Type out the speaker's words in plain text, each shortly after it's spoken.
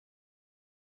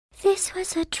This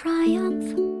was a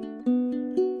triumph.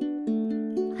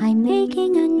 I'm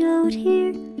making a note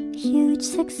here, huge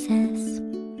success.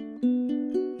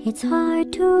 It's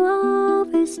hard to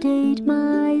overstate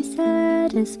my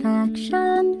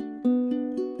satisfaction.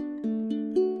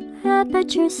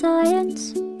 Aperture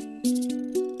Science.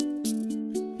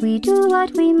 We do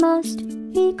what we must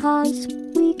because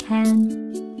we can.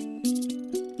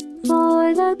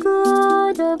 For the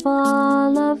good of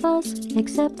all of us,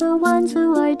 except the ones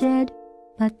who are dead.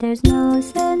 But there's no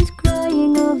sense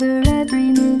crying over every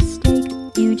mistake.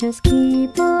 You just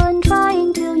keep on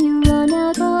trying till you run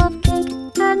out of cake.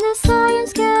 And the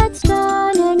science gets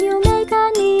done and you make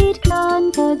a neat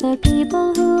gun for the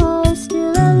people who are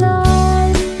still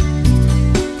alive.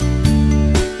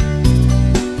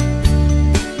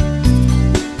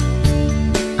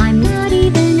 I'm not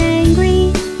even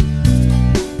angry.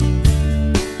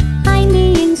 I'm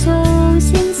being so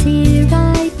sincere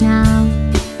right now.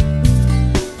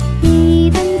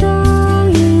 Even though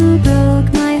you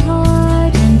broke my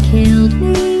heart and killed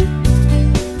me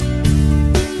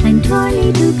and tore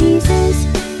me to pieces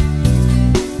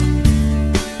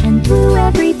and threw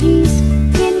every piece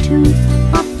into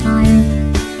a fire.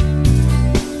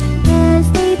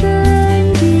 As they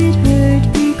burned, it hurt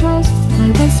because I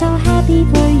was so happy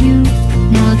for you.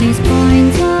 Now these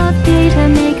points of data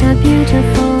make a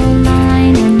beautiful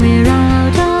line, and we're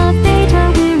out of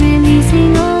data, we're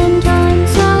releasing on time.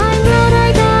 So I'm glad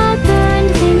I got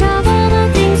burned. Think of all the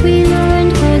things we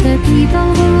learned for the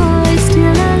people who are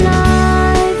still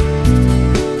alive.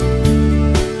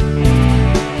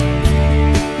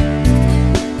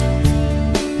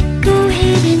 Go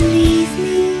ahead and leave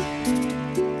me.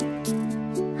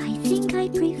 I think I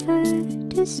prefer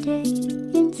to stay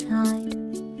inside.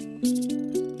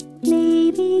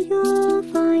 Maybe you'll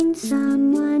find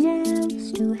someone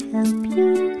else to help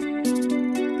you.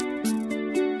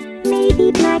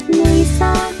 Maybe Black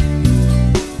Mesa.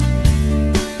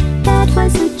 That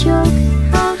was a joke,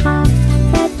 haha,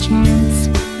 that chance.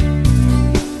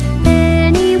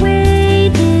 Anyway,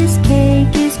 this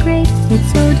cake is great.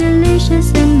 It's so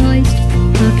delicious and moist.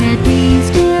 Look at me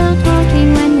still.